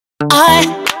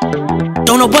I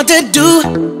don't know what to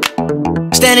do,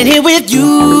 standing here with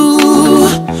you.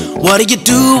 What are you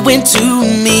doing to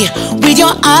me? With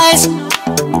your eyes,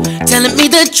 telling me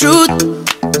the truth.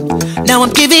 Now I'm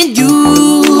giving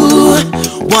you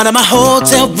one of my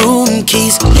hotel room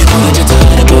keys. You know that you're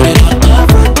tired of putting it up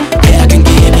front. Yeah, I can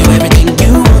give you everything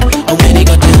you want. Oh, when you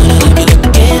go down, I'll let you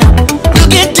looking up.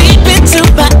 Looking deep into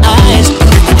my eyes.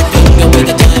 Put your finger with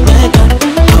the diamond gun.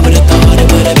 I would've thought it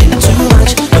would've been too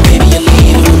much, but baby, you're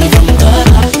leaving me from the top.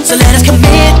 So let us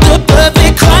commit the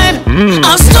perfect crime.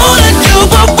 I've stolen you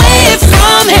away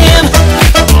from him.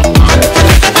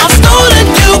 I've stolen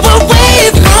you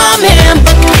away from him.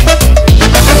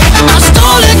 I've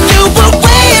stolen you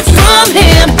away from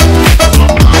him.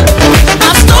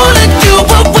 I've stolen you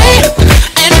away,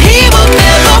 and he will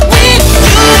never win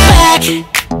you back.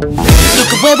 Look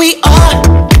at where we are,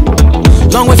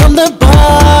 long way from the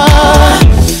bar.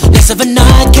 Less of a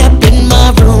nightcap in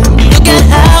my room. Look at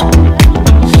how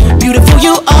beautiful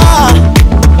you are.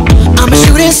 I'm a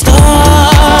shooting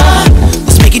star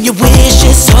that's making your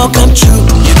wishes all come true.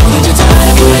 You know that you're tired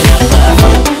of putting up a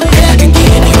front. Yeah, I can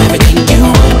give you everything you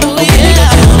want. Oh, when you go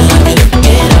down, I'll be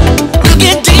looking up.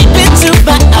 Looking deep into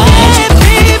my eyes.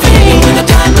 Baby, with a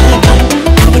diamond gun.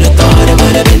 I would've thought it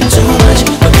would've been too much,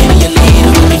 but baby, you're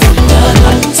leaving me from the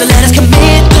top. So let us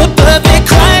commit the perfect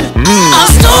crime.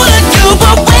 I've stolen you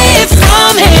away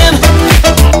from him.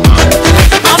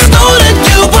 I've stolen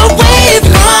you away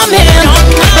from him.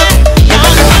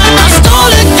 I've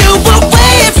stolen you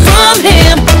away from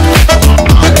him.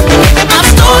 I've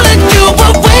stolen you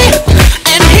away,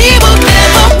 and he will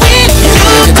never win you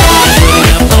back.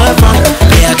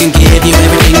 Yeah, I can give you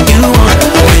everything you want.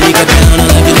 When you go down,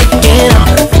 I'll have you looking up.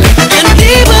 And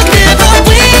he will never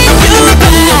win you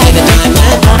back.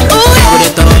 Oh, yeah. I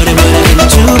would've thought it would've been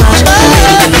too much.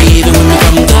 You're leaving when we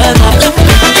come to love.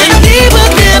 And he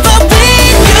will never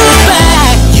win you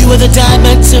back. You were the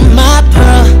diamond to my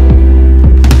pearl.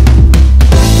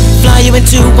 Fly you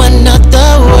into another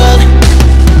world.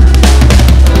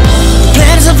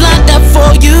 Plans have lined up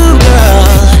for you,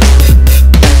 girl.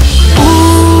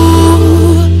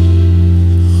 Ooh,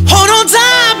 hold on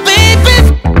tight, baby.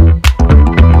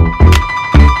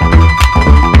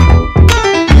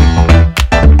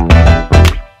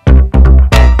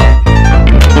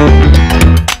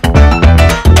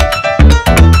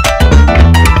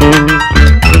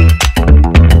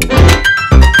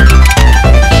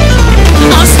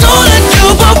 I've stolen you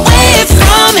away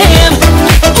from him.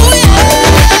 Ooh, yeah.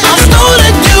 I've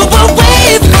stolen you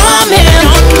away from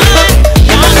him.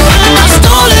 I've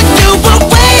stolen you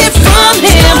away from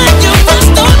him.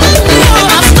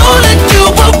 I've stolen you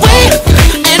away,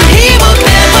 and he will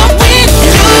never win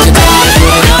you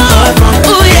back.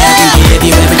 Ooh, yeah. I can give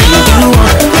you everything you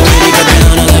want. When you go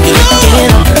down, I'll have you looking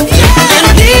up. And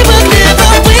he will never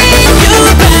win you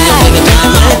back.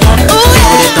 Ooh,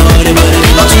 yeah. I would've thought it would've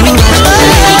been too much.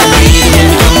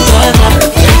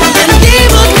 And he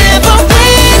will never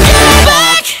win you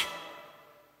back.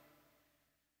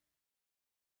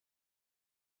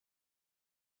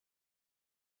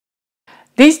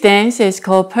 This dance is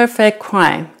called Perfect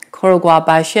Crime, choreographed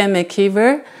by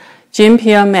McKeever,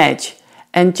 Jean-Pierre, Madge,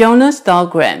 and Jonas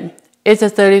Dahlgren. It's a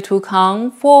 32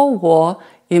 count, 4-wall,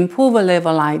 improved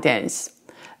level line dance.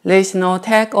 There is no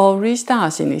tag or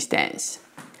restarts in this dance.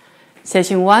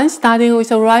 Section 1, starting with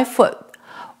the right foot.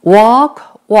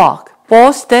 Walk, walk,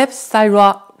 both steps, side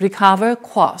rock, recover,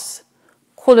 cross.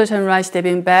 Quarter turn right,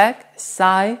 stepping back,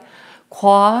 side,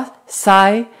 quad,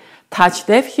 side, touch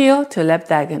left heel to left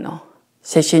diagonal.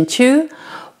 Section 2,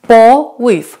 ball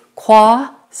with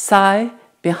quad, side,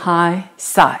 behind,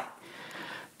 side.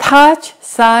 Touch,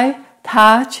 side,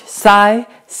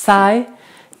 side,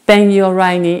 bend your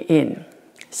right knee in.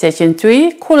 Section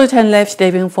 3, quarter turn left,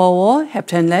 stepping forward, half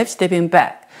turn left, stepping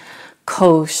back.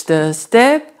 Coaster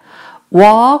step,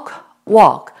 walk,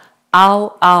 walk,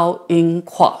 out, out, in,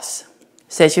 cross.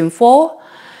 Section 4,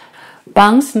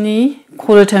 bounce knee,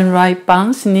 quarter turn right,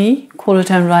 bounce knee, quarter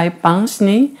turn right, bounce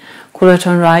knee, quarter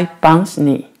turn right, bounce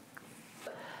knee.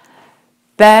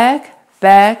 Back,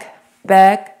 back,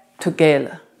 back,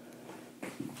 together.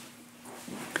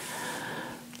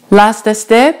 Last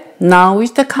step, now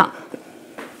is the count.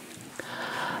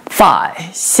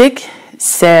 5, 6,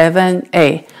 7,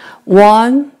 8.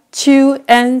 1, 2,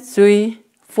 and 3,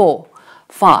 4,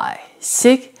 5,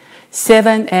 6,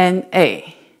 7, and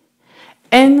 8.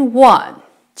 And 1,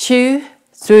 2,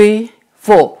 3,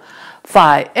 4,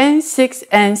 5, and 6,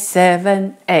 and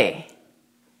 7, 8.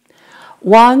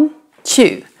 1,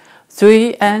 2,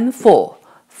 3, and 4,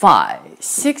 5,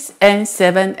 6, and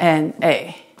 7, and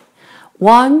 8.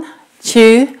 1,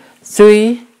 2,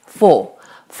 3, 4,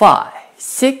 5,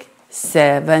 6,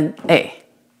 7, 8.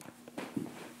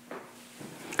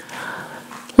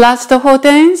 That's the whole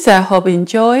dance. I hope you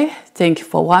enjoy. Thank you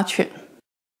for watching.